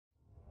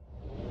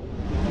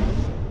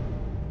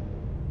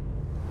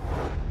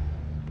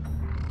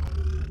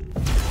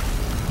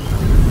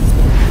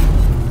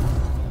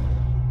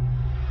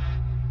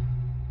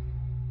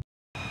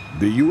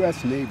The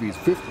U.S. Navy's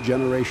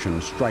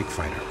fifth-generation strike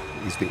fighter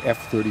is the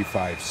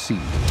F-35C.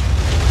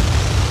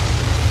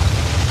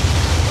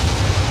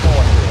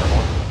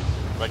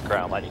 Red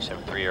ground, Lightning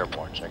 7-3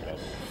 airborne, check it out.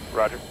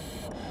 Roger.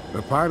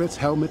 The pilot's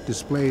helmet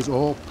displays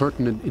all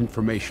pertinent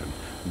information,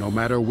 no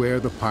matter where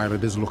the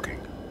pilot is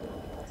looking.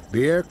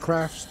 The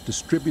aircraft's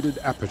distributed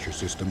aperture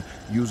system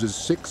uses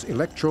 6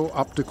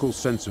 electro-optical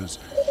sensors,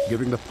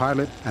 giving the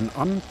pilot an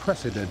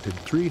unprecedented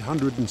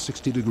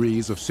 360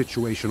 degrees of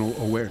situational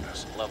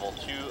awareness. Level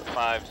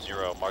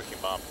 250, marking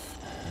bomb.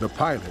 The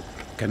pilot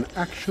can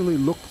actually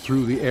look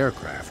through the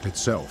aircraft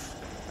itself.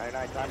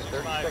 99 times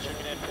 30 5, seconds.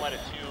 checking in, flight at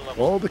 2,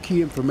 level All the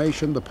key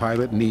information the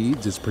pilot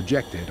needs is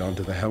projected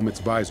onto the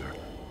helmet's visor,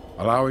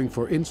 allowing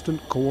for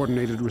instant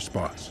coordinated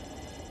response.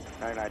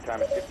 99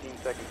 times 15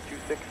 seconds,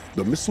 26.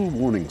 The missile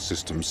warning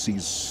system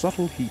sees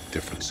subtle heat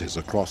differences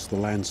across the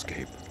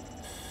landscape.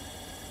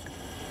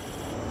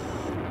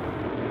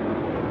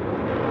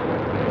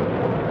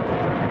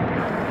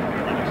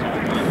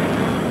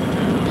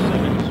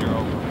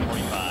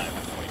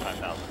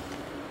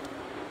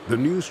 The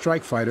new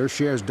strike fighter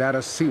shares data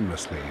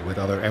seamlessly with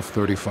other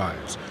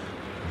F-35s,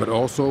 but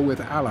also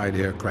with Allied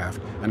aircraft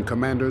and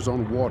commanders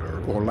on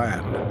water or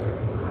land.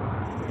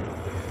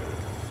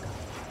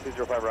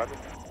 205, roger.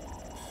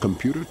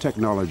 Computer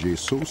technology is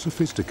so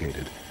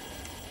sophisticated,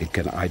 it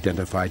can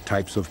identify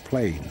types of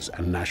planes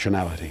and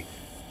nationality,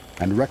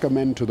 and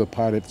recommend to the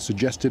pilot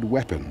suggested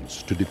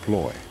weapons to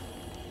deploy.